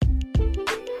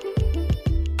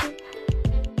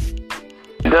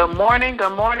Good morning,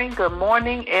 good morning, good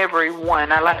morning,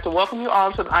 everyone. I'd like to welcome you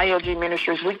all to the IOG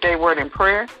Ministries Weekday Word and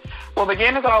Prayer. We'll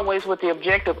begin, as always, with the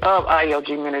objective of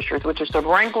IOG Ministries, which is to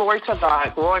bring glory to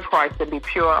God, grow in Christ, and be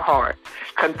pure at heart,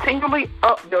 continually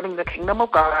upbuilding the kingdom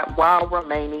of God while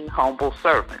remaining humble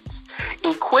servants.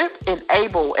 Equip,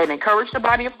 enable, and encourage the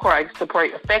body of Christ to pray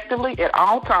effectively at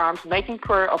all times, making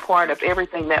prayer a part of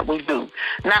everything that we do.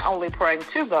 Not only praying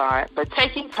to God, but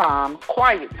taking time,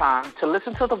 quiet time, to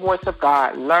listen to the voice of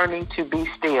God, learning to be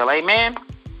still. Amen?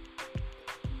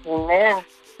 Amen.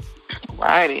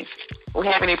 Righty. We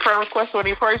have any prayer requests or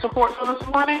any praise reports for this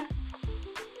morning?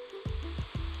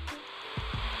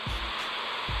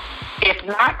 If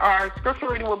not, our scripture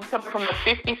reading will be coming from the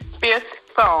 55th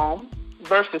Psalm,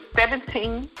 verses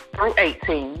 17 through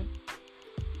 18.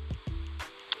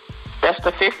 That's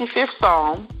the 55th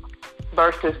Psalm,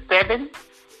 verses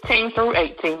 17 through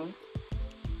 18.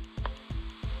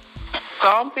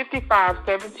 Psalm 55,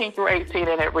 17 through 18,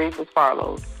 and it reads as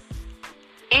follows.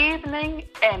 Evening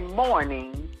and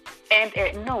morning and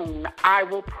at noon I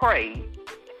will pray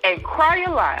and cry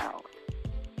aloud,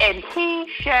 and he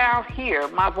shall hear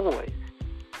my voice.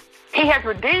 He has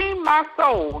redeemed my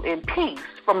soul in peace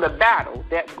from the battle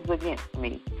that was against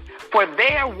me, for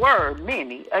there were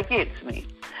many against me.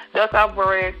 Thus I've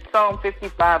read Psalm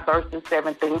 55, verses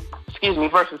 17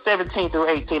 through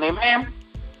 18. Amen?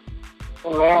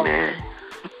 Amen.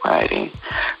 Righty.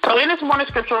 So in this morning's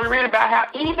scripture, we read about how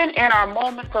even in our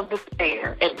moments of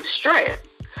despair and distress,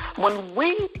 when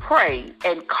we pray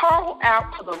and call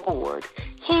out to the Lord,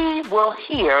 he will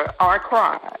hear our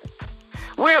cries.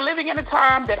 We're living in a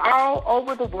time that all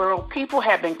over the world, people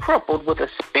have been crippled with a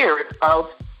spirit of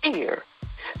fear.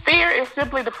 Fear is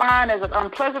simply defined as an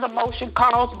unpleasant emotion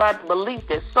caused by the belief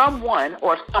that someone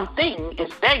or something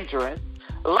is dangerous,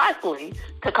 likely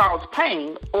to cause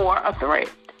pain or a threat.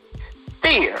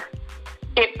 Fear.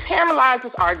 It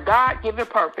paralyzes our God-given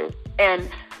purpose and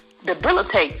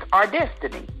debilitates our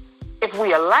destiny. If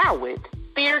we allow it,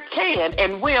 fear can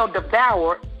and will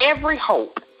devour every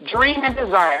hope, dream, and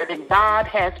desire that God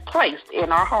has placed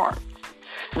in our hearts.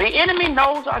 The enemy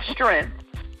knows our strength,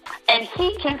 and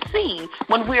he can see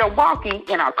when we are walking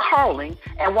in our calling,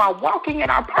 and while walking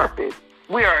in our purpose,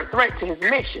 we are a threat to his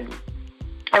mission.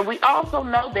 And we also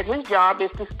know that his job is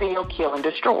to steal, kill, and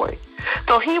destroy.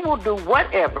 So he will do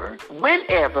whatever,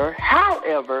 whenever,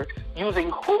 however, using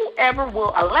whoever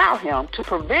will allow him to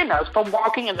prevent us from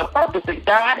walking in the purpose that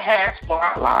God has for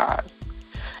our lives.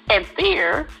 And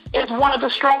fear is one of the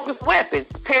strongest weapons,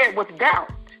 paired with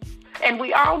doubt. And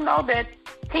we all know that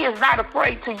he is not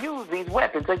afraid to use these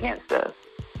weapons against us.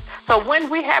 So when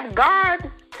we have God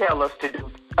tell us to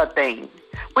do a thing,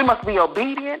 we must be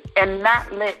obedient and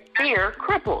not let fear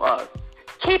cripple us,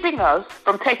 keeping us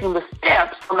from taking the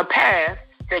steps on the path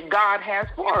that God has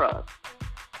for us.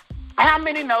 How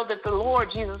many know that the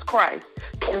Lord Jesus Christ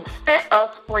can set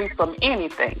us free from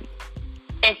anything,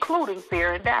 including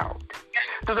fear and doubt?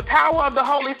 Through the power of the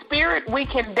Holy Spirit, we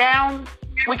can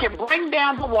bring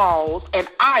down the walls and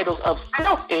idols of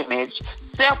self-image,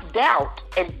 self-doubt,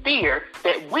 and fear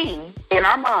that we, in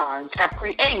our minds, have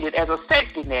created as a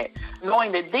safety net,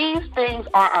 knowing that these things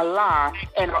are a lie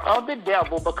and are of the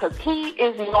devil because he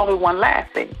is the only one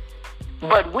laughing.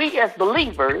 But we as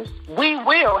believers, we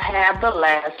will have the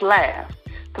last laugh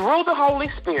through the Holy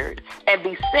Spirit and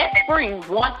be set free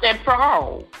once and for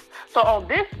all. So on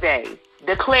this day,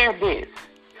 declare this.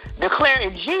 Declare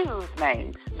in Jesus'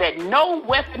 name that no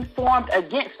weapon formed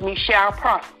against me shall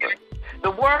prosper.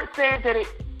 The word says that it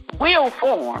will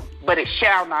form, but it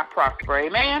shall not prosper.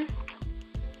 Amen?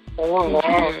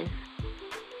 Amen.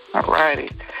 All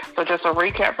righty. So just a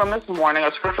recap from this morning.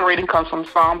 Our scripture reading comes from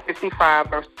Psalm 55,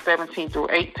 verse 17 through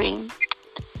 18.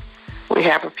 We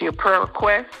have a few prayer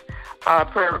requests.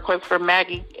 Prayer requests for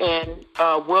Maggie and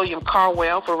William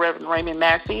Carwell, for Reverend Raymond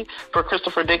Massey, for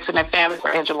Christopher Dixon and family,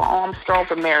 for Angela Armstrong,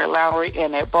 for Mary Lowry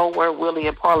and at Bower, Willie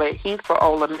and Paulette Heath, for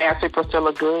Ola Massey,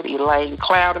 Priscilla Good, Elaine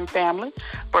Cloud and family,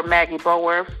 for Maggie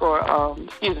Bower, for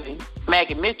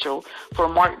Maggie Mitchell, for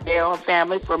Mark Dale and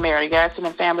family, for Mary Gasson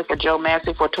and family, for Joe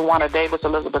Massey, for Tawana Davis,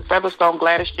 Elizabeth Featherstone,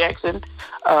 Gladys Jackson,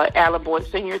 Alan Boyd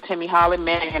Sr., Timmy Holly,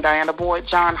 Manny and Diana Boyd,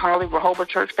 John Holly, Rehoboth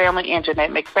Church family, and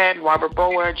Jeanette McFadden, Robert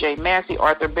Bower, Jay Massey,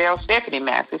 Arthur Bell, Stephanie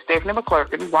Massey, Stephanie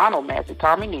McClurkin, Ronald Massey,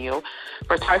 Tommy Neal,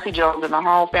 for Tycee Jones and the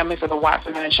Hall family, for the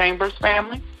Watson and Chambers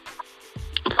family,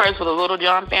 Prayers for the Little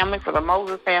John family, for the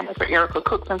Moses family, for Erica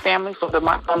Cookson family, for the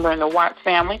Montgomery and the Watts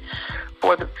family,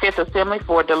 for the Fifth Assembly,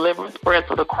 for deliverance. Prayers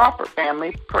for the Crawford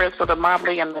family. Prayers for the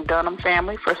Mobley and the Dunham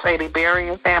family, for Sadie Berry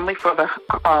and family, for the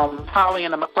Holly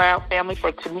and the McLeod family,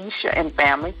 for Tanisha and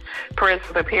family. Prayers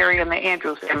for the Perry and the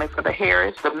Andrews family, for the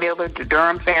Harris, the Miller, the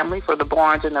Durham family, for the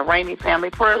Barnes and the Rainey family.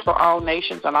 Prayers for all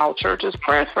nations and all churches.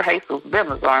 Prayers for Jesus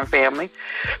Benazar family.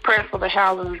 Prayers for the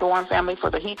Howland and Dorn family, for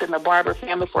the Heath and the Barber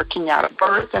family, for Kenyatta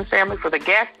Burris and family, for the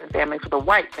Gaston family, for the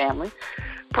White family.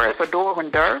 Prayers for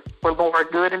Dorwin Durr, for Laura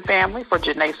Good and family, for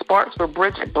Janae Sparks, for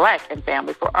Bridget Black and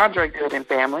family, for Andre Good and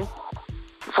family,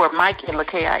 for Mike and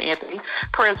Lakai Anthony.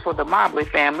 Prayers for the Mobley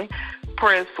family.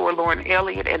 Prayers for Lauren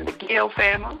Elliott and the Gill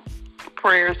family.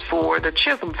 Prayers for the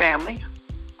Chisholm family.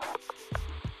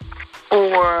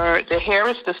 For the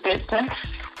Harris, the Stetson,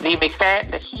 the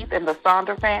McFadden, the Heath, and the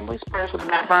Sonder families. Prayers for the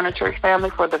Mount Vernon Church family,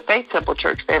 for the Faith Temple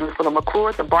Church family, for the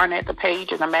McClure, the Barnett, the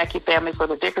Page, and the Mackey family, for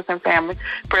the Dickerson family.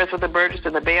 Prayers for the Burgess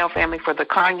and the Bell family, for the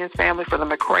Conyers family, for the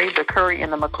McCrae, the Curry,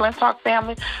 and the McClintock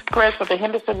family. Prayers for the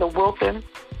Henderson, the Wilson,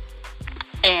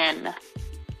 and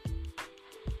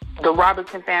the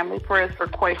Robinson family. Prayers for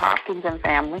Quay Hopkins and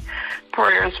family.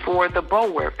 Prayers for the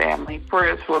Bower family.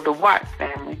 Prayers for the Watts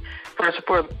family. Prayers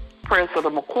for the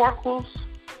McCorkles,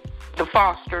 the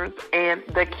Fosters, and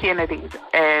the Kennedys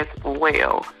as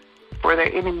well. Were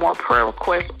there any more prayer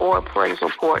requests or praise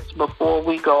reports before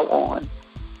we go on?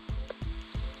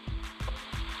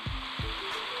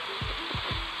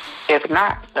 If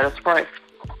not, let us pray.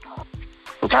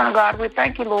 Eternal God, we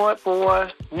thank you, Lord, for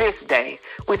this day.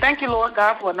 We thank you, Lord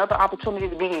God, for another opportunity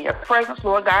to be in your presence,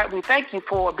 Lord God. We thank you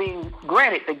for being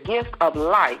granted the gift of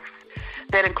life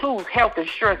that includes health and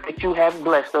strength that you have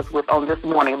blessed us with on this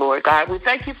morning, Lord God. We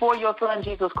thank you for your Son,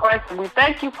 Jesus Christ, and we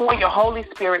thank you for your Holy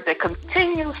Spirit that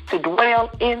continues to dwell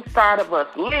inside of us,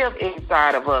 live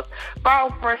inside of us,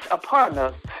 fall fresh upon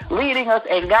us, leading us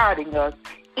and guiding us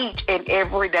each and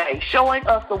every day, showing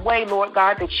us the way, Lord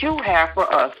God, that you have for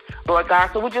us, Lord God.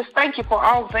 So we just thank you for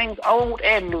all things old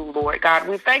and new, Lord God.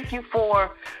 We thank you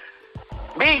for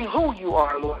being who you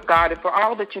are, Lord God, and for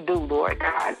all that you do, Lord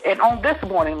God. And on this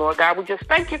morning, Lord God, we just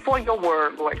thank you for your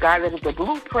word, Lord God, that is the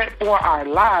blueprint for our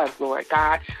lives, Lord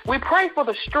God. We pray for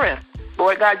the strength,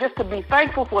 Lord God, just to be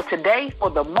thankful for today, for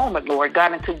the moment, Lord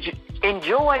God, and to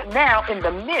enjoy now in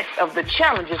the midst of the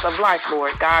challenges of life,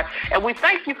 Lord God. And we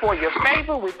thank you for your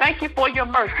favor. We thank you for your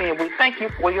mercy. And we thank you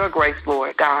for your grace,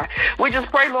 Lord God. We just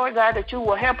pray, Lord God, that you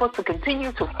will help us to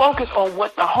continue to focus on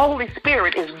what the Holy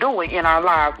Spirit is doing in our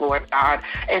lives, Lord God,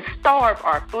 and starve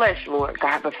our flesh, Lord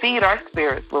God, but feed our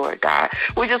spirits, Lord God.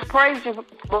 We just praise you,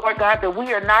 Lord God, that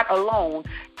we are not alone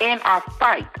in our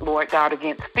fight, Lord God,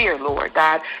 against fear, Lord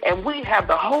God. And we have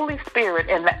the Holy Spirit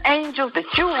and the angels that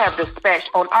you have dispatched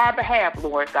on our behalf,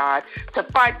 Lord God, to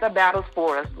fight the battles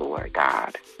for us, Lord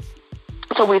God.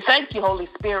 So we thank you, Holy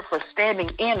Spirit, for standing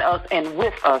in us and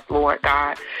with us, Lord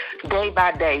God, day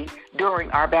by day during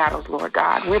our battles, Lord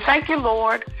God. We thank you,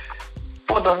 Lord,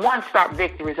 for the one-stop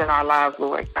victories in our lives,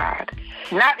 Lord God.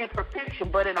 Not in perfection,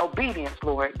 but in obedience,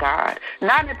 Lord God.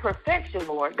 Not in perfection,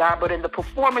 Lord God, but in the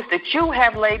performance that you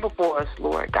have laid before us,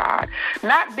 Lord God.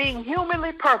 Not being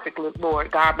humanly perfect,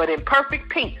 Lord God, but in perfect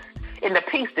peace. In the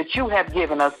peace that you have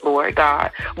given us, Lord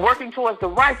God, working towards the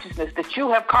righteousness that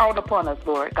you have called upon us,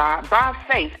 Lord God, by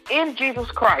faith in Jesus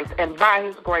Christ and by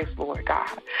his grace, Lord God.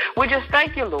 We just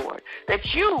thank you, Lord,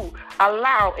 that you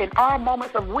allow in our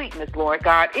moments of weakness, Lord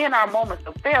God, in our moments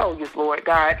of failures, Lord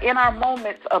God, in our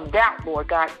moments of doubt, Lord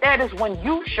God, that is when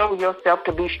you show yourself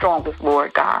to be strongest,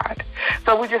 Lord God.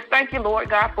 So we just thank you, Lord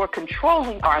God, for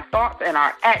controlling our thoughts and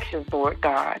our actions, Lord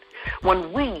God,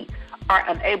 when we are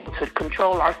unable to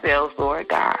control ourselves, Lord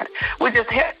God. We just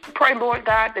pray, Lord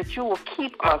God, that you will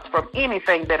keep us from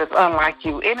anything that is unlike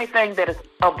you, anything that is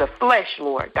of the flesh,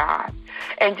 Lord God.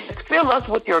 And just fill us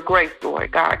with your grace,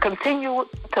 Lord God. Continue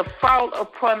to fall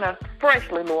upon us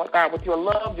freshly, Lord God, with your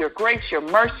love, your grace, your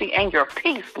mercy, and your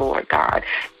peace, Lord God.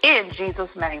 In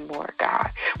Jesus' name, Lord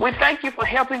God. We thank you for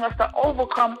helping us to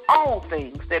overcome all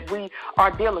things that we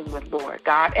are dealing with, Lord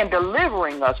God, and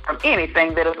delivering us from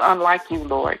anything that is unlike you,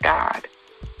 Lord God.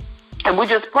 And we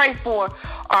just pray for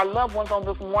our loved ones on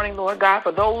this morning, Lord God,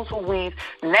 for those who we've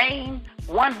named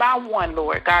one by one,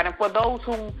 Lord God, and for those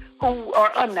who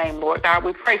are unnamed, Lord God.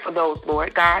 We pray for those,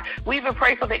 Lord God. We even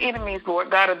pray for the enemies,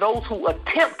 Lord God, or those who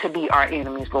attempt to be our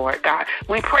enemies, Lord God.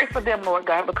 We pray for them, Lord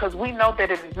God, because we know that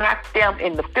it is not them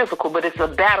in the physical, but it's a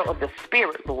battle of the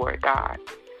spirit, Lord God.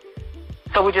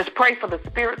 So we just pray for the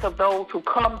spirits of those who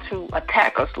come to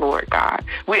attack us, Lord God.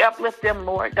 We uplift them,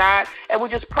 Lord God, and we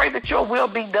just pray that your will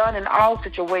be done in all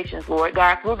situations, Lord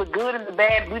God. Through the good and the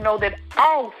bad, we know that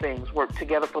all things work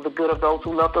together for the good of those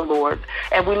who love the Lord.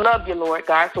 And we love you, Lord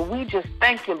God. So we just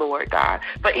thank you, Lord God.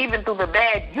 But even through the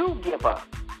bad, you give us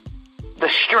the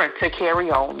strength to carry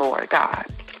on, Lord God.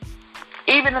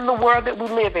 Even in the world that we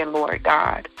live in, Lord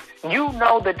God, you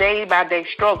know the day-by-day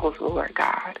struggles, Lord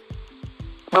God.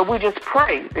 But we just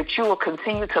pray that you will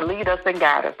continue to lead us and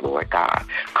guide us, Lord God.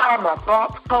 Calm our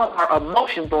thoughts, calm our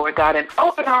emotions, Lord God, and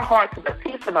open our hearts to the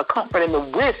peace and the comfort and the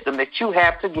wisdom that you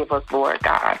have to give us, Lord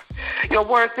God. Your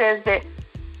word says that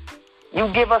you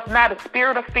give us not a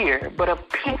spirit of fear, but of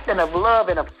peace and of love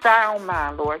and of sound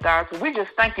mind, Lord God. So we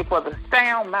just thank you for the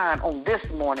sound mind on this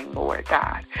morning, Lord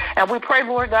God. And we pray,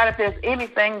 Lord God, if there's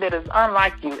anything that is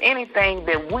unlike you, anything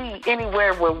that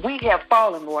anywhere where we have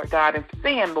fallen, Lord God, and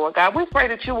sinned, Lord God, we pray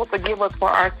that you will forgive us for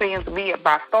our sins, be it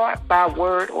by thought, by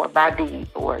word, or by deed,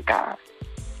 Lord God.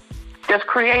 Just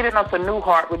creating us a new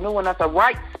heart, renewing us a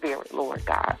right spirit, Lord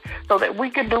God, so that we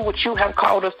can do what you have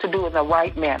called us to do in the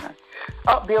right manner.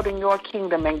 Upbuilding your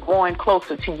kingdom and growing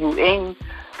closer to you in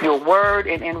your word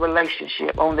and in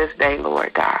relationship on this day,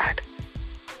 Lord God.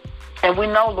 And we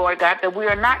know, Lord God, that we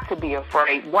are not to be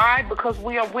afraid. Why? Because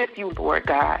we are with you, Lord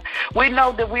God. We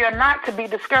know that we are not to be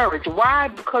discouraged. Why?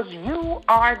 Because you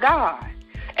are God.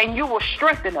 And you will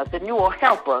strengthen us and you will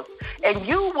help us. And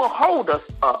you will hold us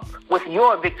up with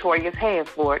your victorious hands,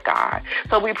 Lord God.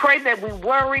 So we pray that we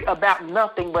worry about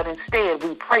nothing, but instead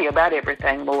we pray about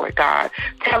everything, Lord God,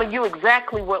 telling you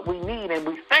exactly what we need. And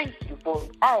we thank you for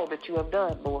all that you have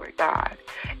done, Lord God.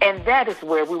 And that is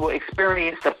where we will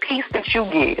experience the peace that you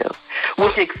give,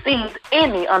 which exceeds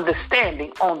any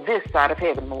understanding on this side of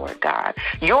heaven, Lord God.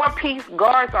 Your peace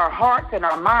guards our hearts and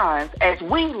our minds as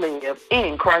we live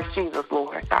in Christ Jesus,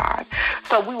 Lord God.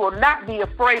 So we will not be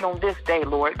afraid on this day,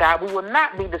 Lord God. We will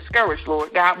not be discouraged,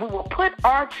 Lord God. We will put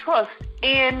our trust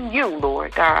in you,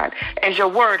 Lord God, as your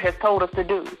word has told us to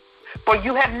do. For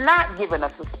you have not given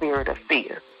us a spirit of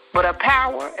fear, but of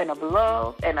power and of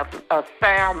love and of a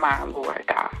sound mind, Lord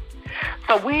God.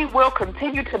 So we will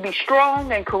continue to be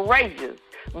strong and courageous,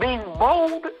 being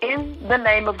bold in the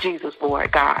name of Jesus,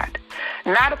 Lord God.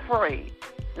 Not afraid,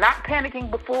 not panicking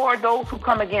before those who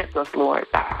come against us, Lord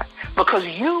God, because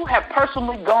you have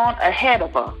personally gone ahead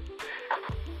of us.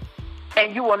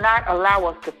 And you will not allow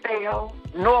us to fail,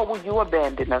 nor will you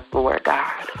abandon us, Lord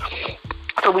God.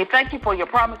 So we thank you for your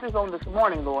promises on this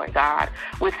morning, Lord God.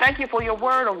 We thank you for your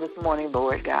word on this morning,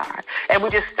 Lord God. And we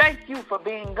just thank you for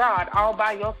being God all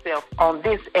by yourself on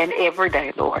this and every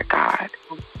day, Lord God.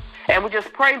 And we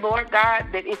just pray, Lord God,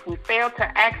 that if we fail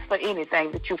to ask for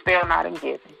anything, that you fail not in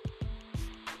giving.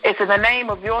 It's in the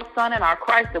name of your Son and our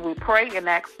Christ that we pray and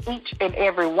ask each and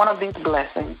every one of these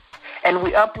blessings. And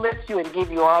we uplift you and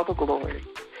give you all the glory.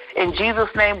 In Jesus'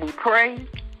 name we pray.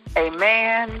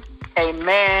 Amen.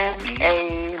 Amen.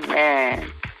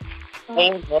 Amen.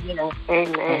 Amen.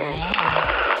 Amen.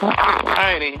 All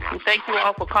righty. We thank you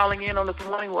all for calling in on this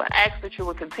morning. We'll ask that you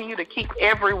will continue to keep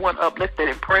everyone uplifted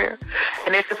in prayer.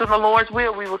 And if it's in the Lord's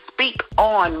will, we will speak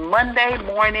on Monday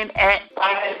morning at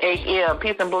 5 a.m.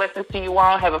 Peace and blessings to you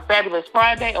all. Have a fabulous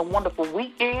Friday, a wonderful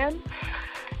weekend.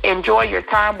 Enjoy your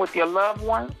time with your loved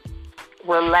ones.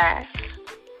 Relax.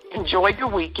 Enjoy your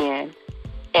weekend.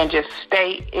 And just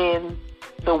stay in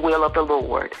the will of the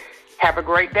Lord. Have a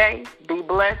great day. Be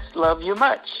blessed. Love you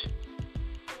much.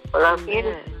 Love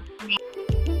you.